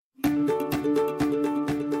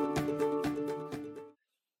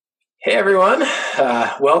Hey everyone,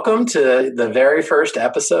 welcome to the very first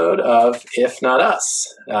episode of If Not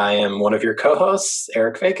Us. I am one of your co-hosts,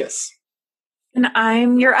 Eric Facas. And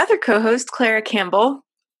I'm your other co-host, Clara Campbell.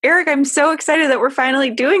 Eric, I'm so excited that we're finally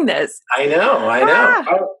doing this. I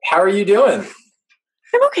know. How are you doing?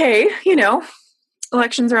 I'm okay.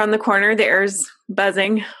 Elections are on the corner. The air's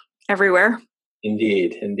buzzing everywhere.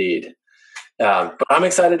 Indeed. But I'm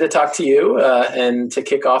excited to talk to you and to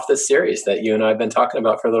kick off this series that you and I have been talking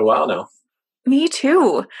about for a little while now. Me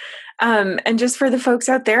too. And just for the folks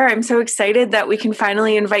out there, I'm so excited that we can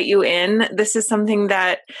finally invite you in. This is something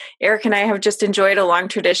that Eric and I have just enjoyed, a long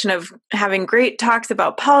tradition of having great talks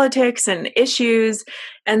about politics and issues.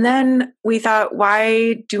 And then we thought,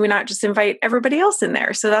 why do we not just invite everybody else in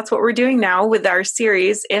there? So that's what we're doing now with our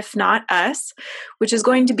series, If Not Us, which is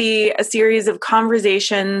going to be a series of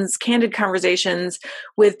conversations, candid conversations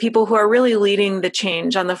with people who are really leading the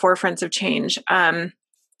change, on the forefronts of change.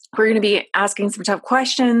 We're going to be asking some tough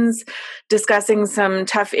questions, discussing some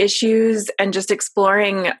tough issues, and just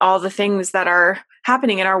exploring all the things that are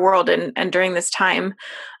happening in our world and during this time.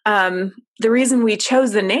 The reason we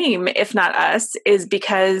chose the name, If Not Us, is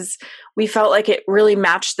because we felt like it really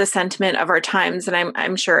matched the sentiment of our times. And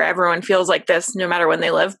I'm sure everyone feels like this no matter when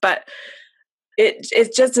they live. But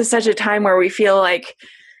it just is such a time where we feel like,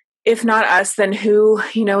 if not us, then who?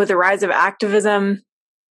 With the rise of activism,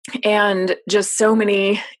 and just so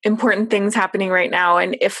many important things happening right now.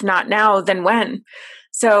 And if not now, then when?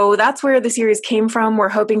 So that's where the series came from. We're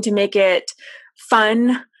hoping to make it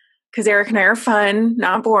fun, because Eric and I are fun,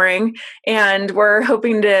 not boring. And we're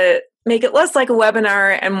hoping to make it less like a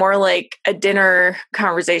webinar and more like a dinner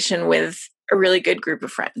conversation with a really good group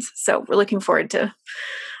of friends. So we're looking forward to,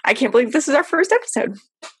 I can't believe this is our first episode.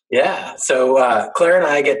 Yeah. So Clara and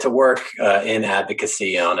I get to work in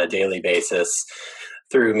advocacy on a daily basis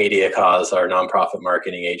through Media Cause, our nonprofit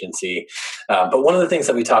marketing agency. But one of the things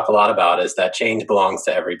that we talk a lot about is that change belongs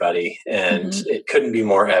to everybody. And it couldn't be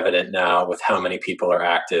more evident now with how many people are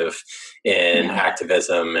active in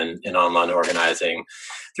activism and online organizing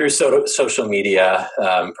through social media,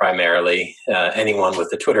 primarily. Anyone with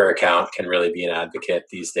a Twitter account can really be an advocate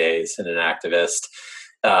these days and an activist.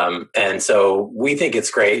 And so we think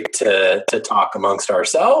it's great to talk amongst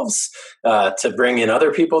ourselves, to bring in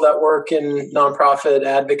other people that work in nonprofit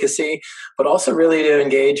advocacy, but also really to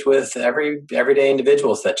engage with everyday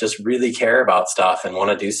individuals that just really care about stuff and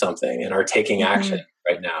want to do something and are taking action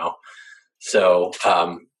right now. So,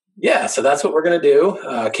 so that's what we're going to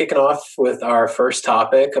do, kicking off with our first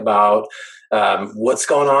topic about what's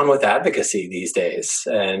going on with advocacy these days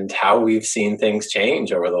and how we've seen things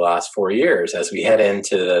change over the last 4 years as we head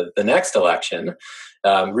into the next election,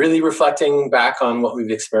 really reflecting back on what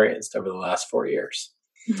we've experienced over the last 4 years.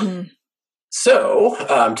 So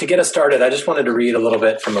to get us started, I just wanted to read a little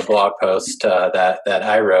bit from a blog post that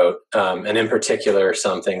I wrote, and in particular,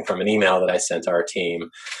 something from an email that I sent our team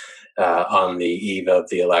on the eve of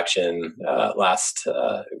the election last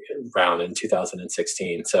round in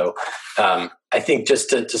 2016. So I think just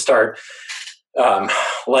to start,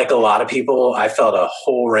 like a lot of people, I felt a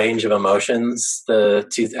whole range of emotions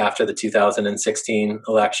after the 2016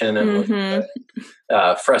 election, and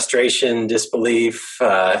frustration, disbelief,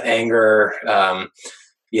 anger,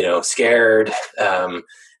 scared,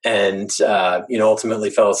 and ultimately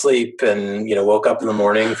fell asleep and woke up in the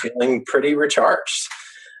morning feeling pretty recharged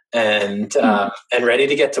and ready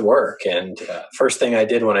to get to work. And first thing I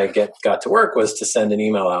did when I got to work was to send an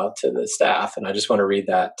email out to the staff. And I just want to read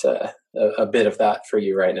that, a bit of that for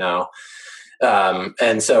you right now.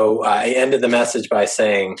 And so I ended the message by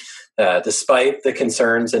saying, despite the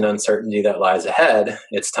concerns and uncertainty that lies ahead,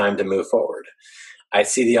 it's time to move forward. I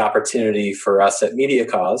see the opportunity for us at Media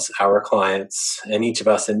Cause, our clients, and each of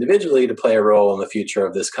us individually to play a role in the future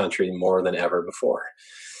of this country more than ever before.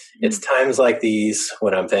 It's times like these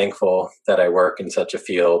when I'm thankful that I work in such a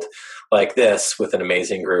field like this with an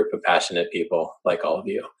amazing group of passionate people like all of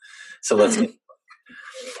you. So let's get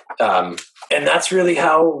and that's really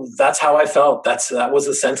how I felt. That was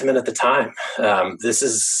the sentiment at the time. This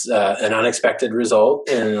is an unexpected result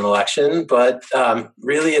in an election, but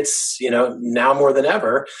really it's, now more than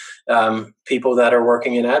ever, people that are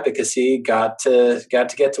working in advocacy got to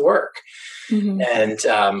get to work. And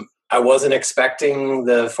I wasn't expecting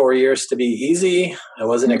the 4 years to be easy. I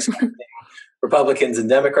wasn't expecting Republicans and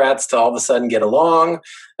Democrats to all of a sudden get along,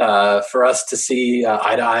 for us to see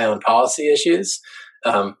eye to eye on policy issues.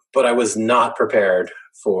 But I was not prepared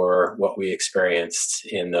for what we experienced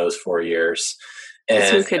in those 4 years.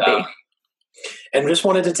 And who could be. And just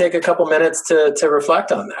wanted to take a couple minutes to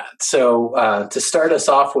reflect on that. So to start us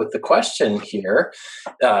off with the question here,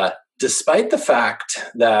 despite the fact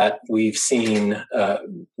that we've seen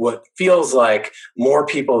what feels like more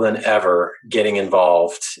people than ever getting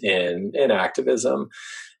involved in activism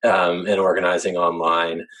and organizing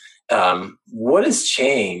online, what has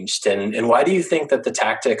changed, and why do you think that the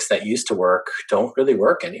tactics that used to work don't really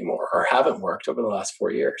work anymore or haven't worked over the last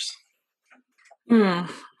 4 years?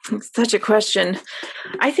 Such a question.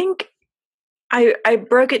 I think I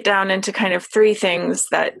broke it down into kind of three things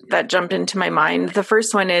that jumped into my mind. The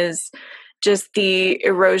first one is just the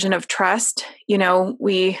erosion of trust.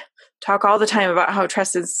 We talk all the time about how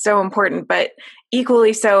trust is so important, but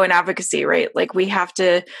equally so in advocacy, right? Like we have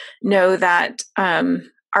to know that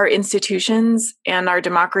our institutions and our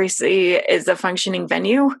democracy is a functioning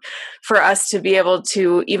venue for us to be able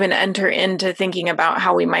to even enter into thinking about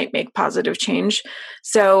how we might make positive change.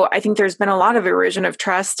 So I think there's been a lot of erosion of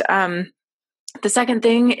trust. The second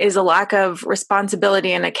thing is a lack of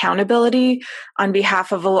responsibility and accountability on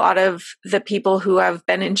behalf of a lot of the people who have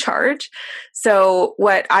been in charge. So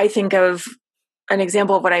what I think of, an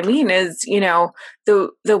example of what I mean is,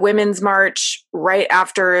 the Women's March right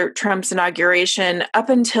after Trump's inauguration, up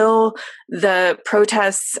until the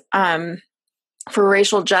protests for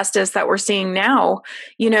racial justice that we're seeing now,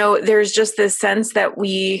 there's just this sense that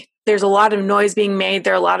there's a lot of noise being made.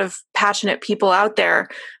 There are a lot of passionate people out there,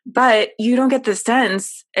 but you don't get the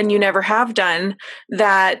sense, and you never have done,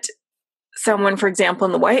 that someone, for example,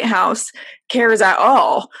 in the White House cares at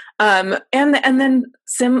all. And then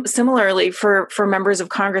similarly for members of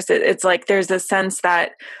Congress, it's like there's a sense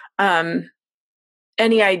that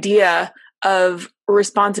any idea of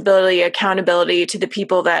responsibility, accountability to the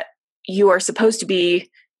people that you are supposed to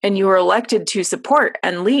be and you are elected to support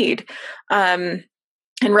and lead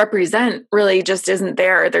and represent really just isn't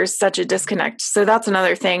there. There's such a disconnect. So that's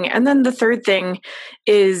another thing. And then the third thing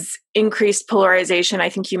is increased polarization. I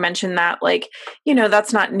think you mentioned that,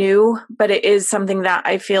 that's not new, but it is something that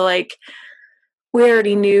I feel like we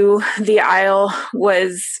already knew the aisle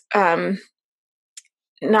was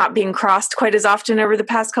not being crossed quite as often over the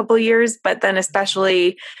past couple of years. But then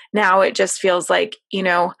especially now it just feels like,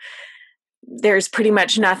 there's pretty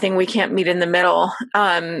much nothing we can't meet in the middle.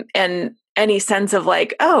 And any sense of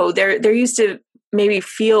there used to maybe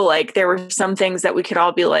feel like there were some things that we could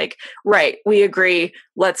all be like, right, we agree,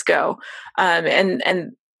 let's go.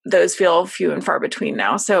 And those feel few and far between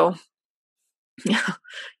now. So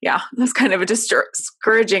yeah, that's kind of a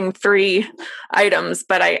discouraging 3 items,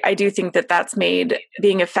 but I do think that that's made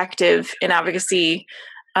being effective in advocacy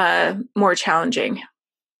more challenging.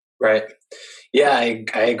 Right. Yeah,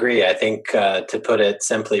 I agree. I think to put it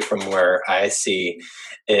simply from where I see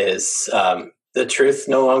is the truth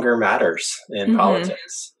no longer matters in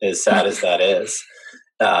politics, as sad as that is.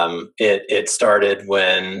 It started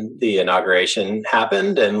when the inauguration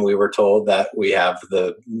happened and we were told that we have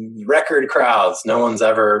the record crowds. No one's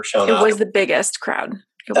ever shown up. It was the biggest crowd.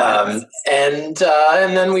 And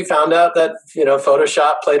then we found out that,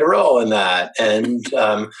 Photoshop played a role in that. And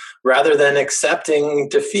rather than accepting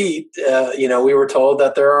defeat, we were told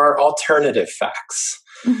that there are alternative facts.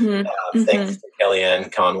 Thanks to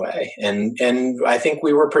Kellyanne Conway. And I think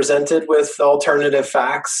we were presented with alternative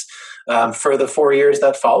facts for the 4 years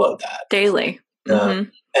that followed that. Daily.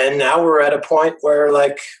 And now we're at a point where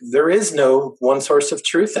there is no one source of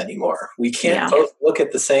truth anymore. We can't both look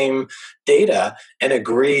at the same data and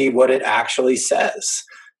agree what it actually says.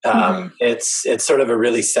 It's sort of a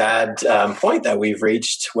really sad point that we've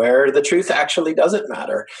reached where the truth actually doesn't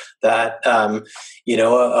matter. That,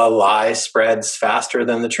 a lie spreads faster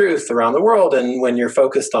than the truth around the world. And when you're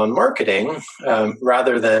focused on marketing,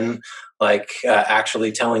 rather than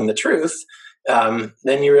actually telling the truth,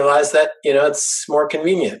 then you realize that, it's more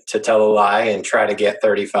convenient to tell a lie and try to get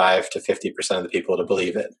 35 to 50% of the people to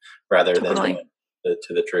believe it rather than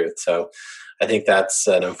to the truth. So I think that's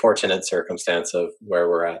an unfortunate circumstance of where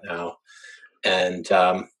we're at now. And,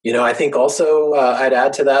 I think also I'd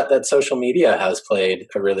add to that social media has played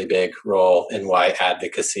a really big role in why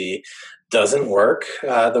advocacy doesn't work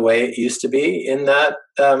the way it used to be, in that,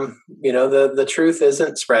 the truth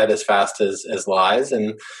isn't spread as fast as lies,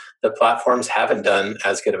 and the platforms haven't done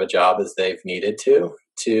as good of a job as they've needed to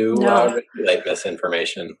regulate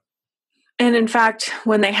misinformation. And in fact,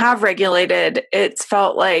 when they have regulated, it's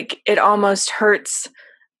felt like it almost hurts,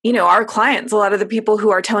 our clients, a lot of the people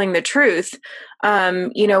who are telling the truth.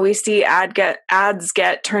 We see ads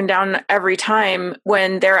get turned down every time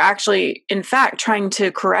when they're actually, in fact, trying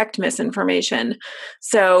to correct misinformation.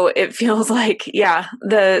 So it feels like,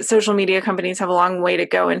 the social media companies have a long way to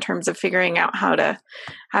go in terms of figuring out how to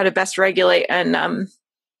best regulate and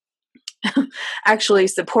actually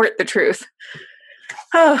support the truth.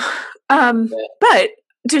 But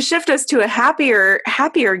to shift us to a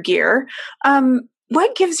happier gear,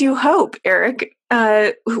 what gives you hope, Eric?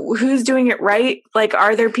 Who's doing it right? Like,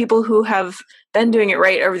 are there people who have been doing it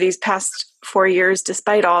right over these past 4 years,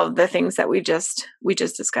 despite all of the things that we just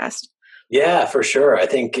discussed? Yeah, for sure. I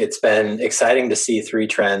think it's been exciting to see three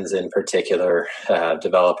trends in particular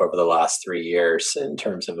develop over the last 3 years in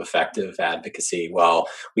terms of effective advocacy. While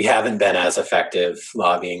we haven't been as effective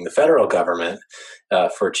lobbying the federal government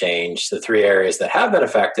for change, the three areas that have been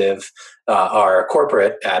effective are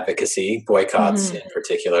corporate advocacy, boycotts in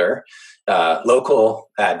particular, local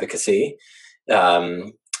advocacy,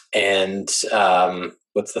 and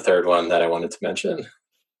what's the third one that I wanted to mention?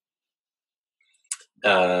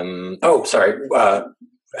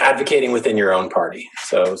 Advocating within your own party.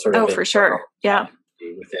 So sort of for sure. Yeah.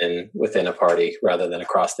 Within a party rather than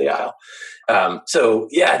across the aisle. I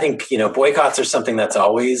think, boycotts are something that's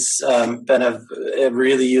always been a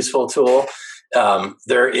really useful tool.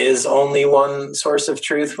 There is only one source of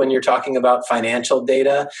truth when you're talking about financial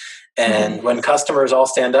data. And when customers all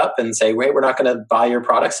stand up and say, wait, we're not going to buy your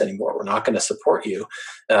products anymore, we're not going to support you,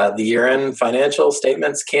 the year-end financial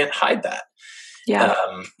statements can't hide that. Yeah.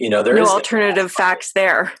 There no is alternative facts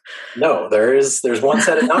there. No, there's one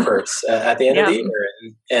set of numbers at the end of the year,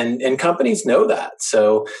 and companies know that.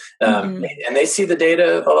 So, and they see the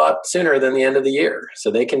data a lot sooner than the end of the year, so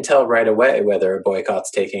they can tell right away whether a boycott's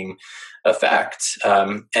taking effect.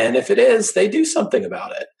 And if it is, they do something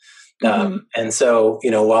about it. And so,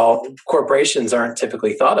 while corporations aren't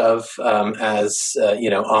typically thought of as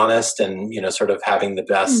honest and sort of having the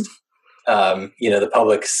best. The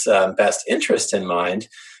public's best interest in mind,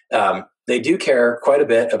 they do care quite a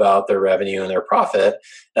bit about their revenue and their profit,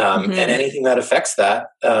 and anything that affects that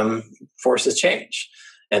forces change.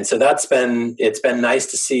 And so it's been nice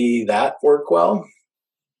to see that work well.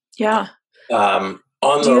 Yeah. Do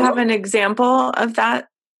you have an example of that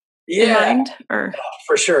in mind? Or?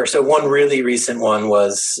 For sure. So one really recent one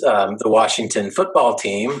was the Washington football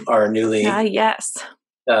team, our newly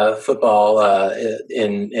football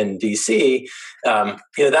in DC.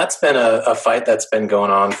 That's been a fight that's been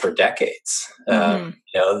going on for decades.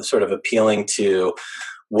 Sort of appealing to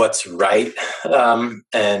what's right,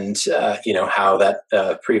 and how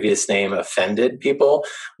that previous name offended people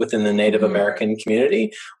within the Native American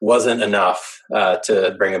community wasn't enough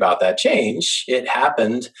to bring about that change. It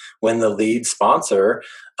happened when the lead sponsor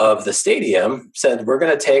of the stadium said, we're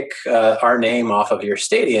going to take our name off of your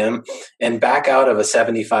stadium and back out of a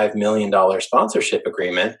 $75 million sponsorship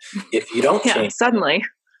agreement if you don't change. Suddenly.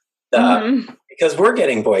 Because we're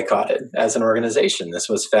getting boycotted as an organization. This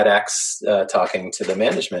was FedEx talking to the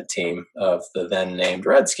management team of the then named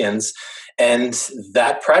Redskins. And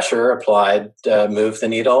that pressure applied, moved the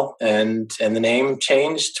needle, and the name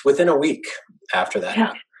changed within a week after that.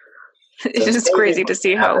 Yeah. It's just crazy to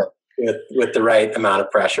see how. With the right amount of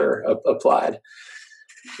pressure applied.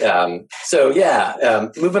 Moving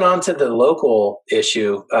on to the local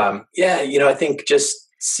issue. I think just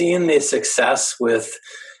seeing the success with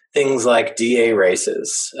things like DA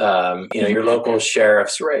races, your local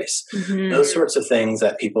sheriff's race, those sorts of things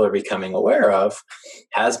that people are becoming aware of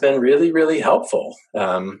has been really, really helpful.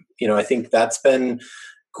 I think that's been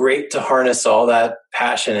great to harness all that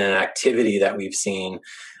passion and activity that we've seen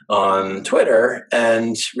on Twitter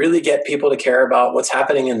and really get people to care about what's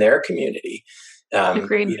happening in their community.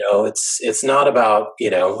 Agreed. It's not about,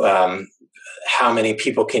 how many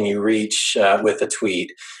people can you reach with a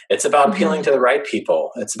tweet. It's about appealing to the right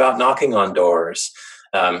people. It's about knocking on doors.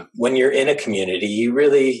 When you're in a community, you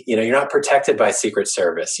really, you're not protected by Secret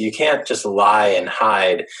Service. You can't just lie and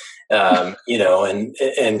hide,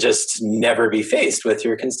 and just never be faced with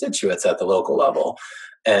your constituents at the local level.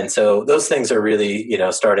 And so those things are really,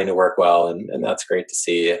 starting to work well. And that's great to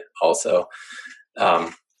see also.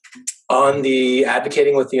 On the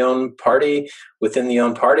advocating within the own party,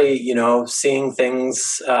 seeing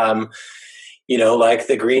things, like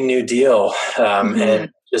the Green New Deal,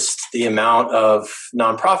 and just the amount of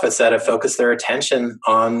nonprofits that have focused their attention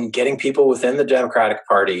on getting people within the Democratic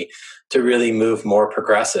Party to really move more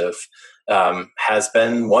progressive, has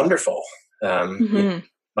been wonderful.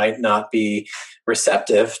 Might not be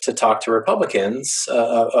receptive to talk to Republicans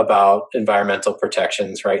about environmental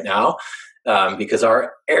protections right now, because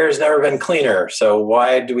our air has never been cleaner. So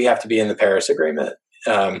why do we have to be in the Paris Agreement?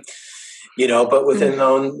 But within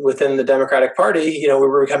the Democratic Party,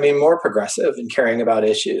 we're becoming more progressive and caring about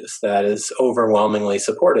issues that is overwhelmingly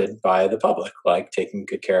supported by the public, like taking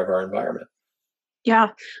good care of our environment. Yeah,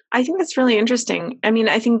 I think that's really interesting. I mean,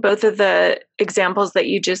 I think both of the examples that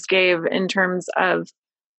you just gave in terms of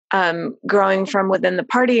growing from within the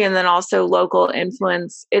party, and then also local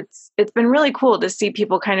influence. It's been really cool to see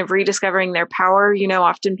people kind of rediscovering their power.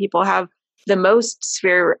 Often people have the most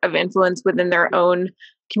sphere of influence within their own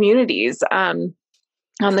communities,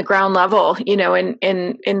 on the ground level,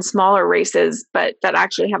 in smaller races, but that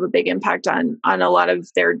actually have a big impact on a lot of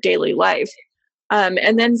their daily life.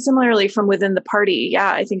 And then similarly from within the party,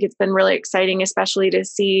 yeah, I think it's been really exciting, especially to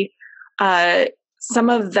see some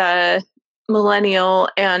of the millennial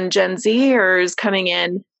and Gen Zers coming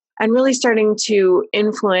in and really starting to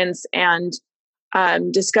influence and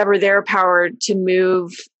discover their power to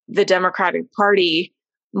move the Democratic Party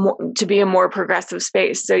to be a more progressive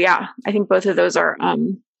space. So yeah, I think both of those are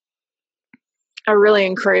really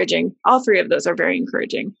encouraging. All three of those are very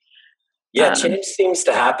encouraging. Yeah, change seems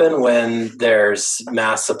to happen when there's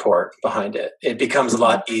mass support behind it. It becomes a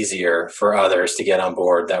lot easier for others to get on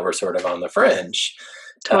board that were sort of on the fringe.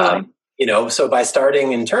 Totally. So by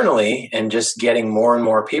starting internally and just getting more and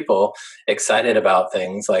more people excited about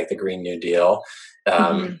things like the Green New Deal,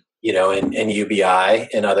 and UBI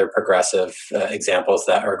and other progressive examples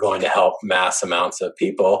that are going to help mass amounts of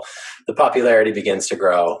people, the popularity begins to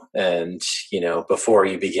grow. And, before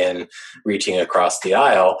you begin reaching across the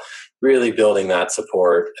aisle, really building that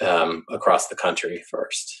support across the country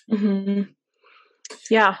first. Mm-hmm.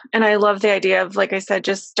 Yeah. And I love the idea of, like I said,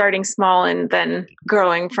 just starting small and then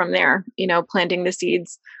growing from there, planting the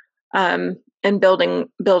seeds and building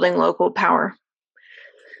local power.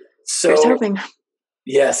 So here's hoping.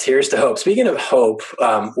 Yes, here's to hope. Speaking of hope,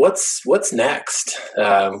 what's next?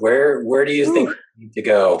 Where do you think you need to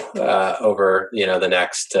go over the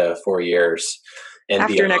next 4 years and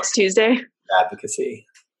after next Tuesday? Advocacy.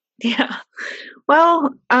 Yeah.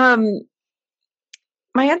 Well,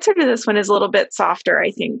 my answer to this one is a little bit softer.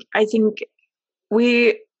 I think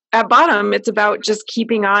we at bottom, it's about just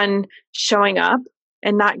keeping on showing up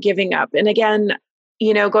and not giving up. And again,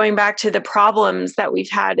 going back to the problems that we've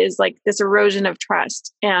had is like this erosion of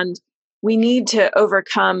trust, and we need to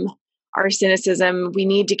overcome our cynicism. We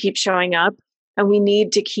need to keep showing up, and we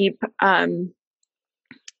need to keep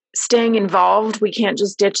staying involved. We can't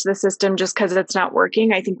just ditch the system just because it's not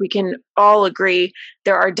working. I think we can all agree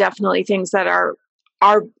there are definitely things that are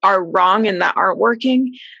wrong and that aren't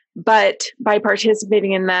working, but by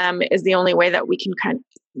participating in them is the only way that we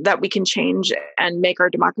can change and make our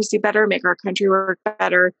democracy better, make our country work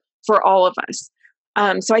better for all of us.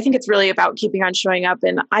 So I think it's really about keeping on showing up.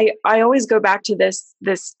 And I always go back to this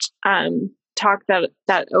talk that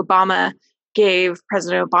President Obama gave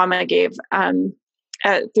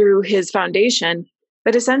through his foundation.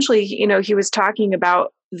 But essentially, he was talking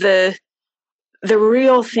about the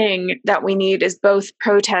real thing that we need is both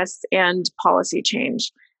protests and policy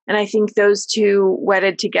change. And I think those two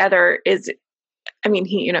wedded together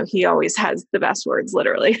he always has the best words,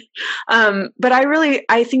 literally. But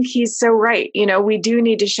I think he's so right. We do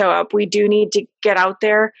need to show up. We do need to get out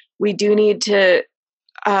there. We do need to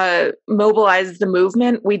mobilize the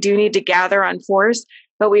movement. We do need to gather on force,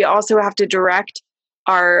 but we also have to direct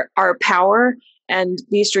our power and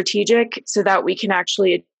be strategic so that we can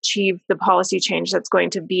actually achieve the policy change that's going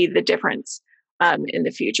to be the difference in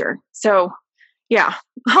the future. So yeah,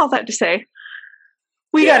 all that to say,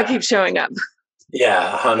 we got to keep showing up.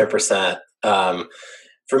 Yeah, 100%.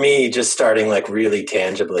 For me, just starting like really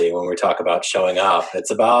tangibly when we talk about showing up,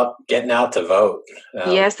 it's about getting out to vote.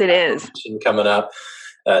 Yes, it is. Coming up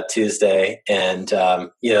Tuesday. And,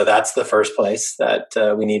 that's the first place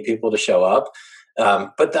that we need people to show up.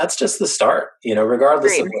 But that's just the start,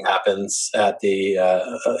 regardless of what happens at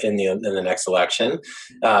in the next election.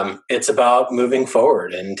 It's about moving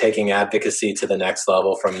forward and taking advocacy to the next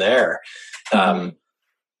level from there.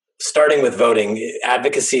 Starting with voting,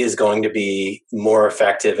 advocacy is going to be more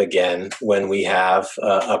effective again when we have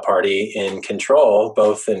a party in control,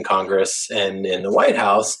 both in Congress and in the White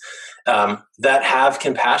House, that have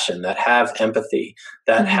compassion, that have empathy,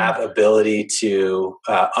 that have ability to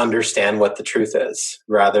understand what the truth is,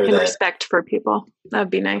 rather than respect for people. That would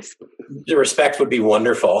be nice. The respect would be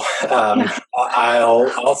wonderful.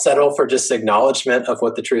 I'll settle for just acknowledgement of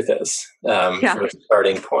what the truth is for a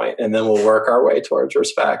starting point, and then we'll work our way towards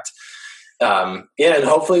respect. And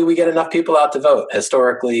hopefully we get enough people out to vote.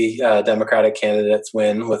 Historically, Democratic candidates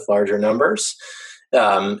win with larger numbers.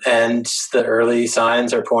 And the early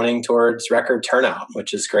signs are pointing towards record turnout,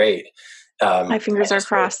 which is great. My fingers are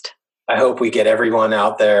crossed. I hope we get everyone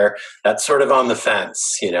out there that's sort of on the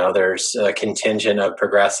fence. There's a contingent of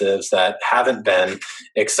progressives that haven't been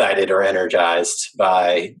excited or energized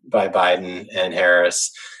by Biden and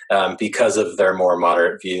Harris. because of their more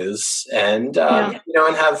moderate views, and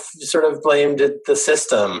and have sort of blamed the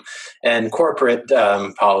system and corporate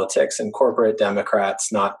politics and corporate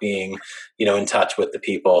Democrats not being in touch with the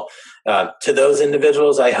people. To those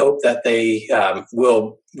individuals, I hope that they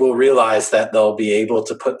will realize that they'll be able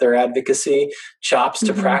to put their advocacy chops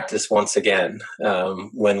to practice once again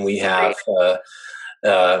when we have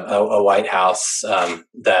a White House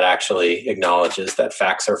that actually acknowledges that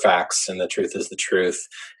facts are facts and the truth is the truth.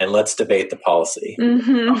 And let's debate the policy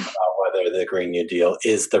about whether the Green New Deal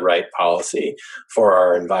is the right policy for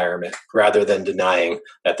our environment, rather than denying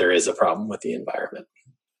that there is a problem with the environment.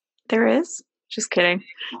 There is? Just kidding.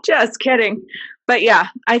 Just kidding. But yeah,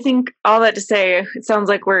 I think all that to say, it sounds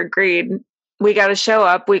like we're agreed. We got to show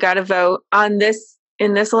up. We got to vote on this,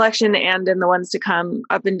 in this election and in the ones to come,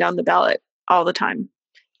 up and down the ballot all the time.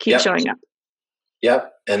 Keep showing up.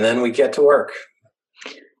 Yep. And then we get to work.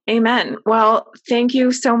 Amen. Well, thank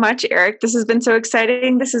you so much, Eric. This has been so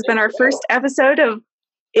exciting. This has been our first episode of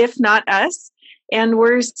If Not Us. And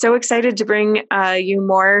we're so excited to bring you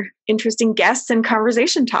more interesting guests and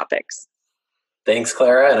conversation topics. Thanks,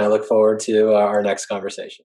 Clara, and I look forward to our next conversation.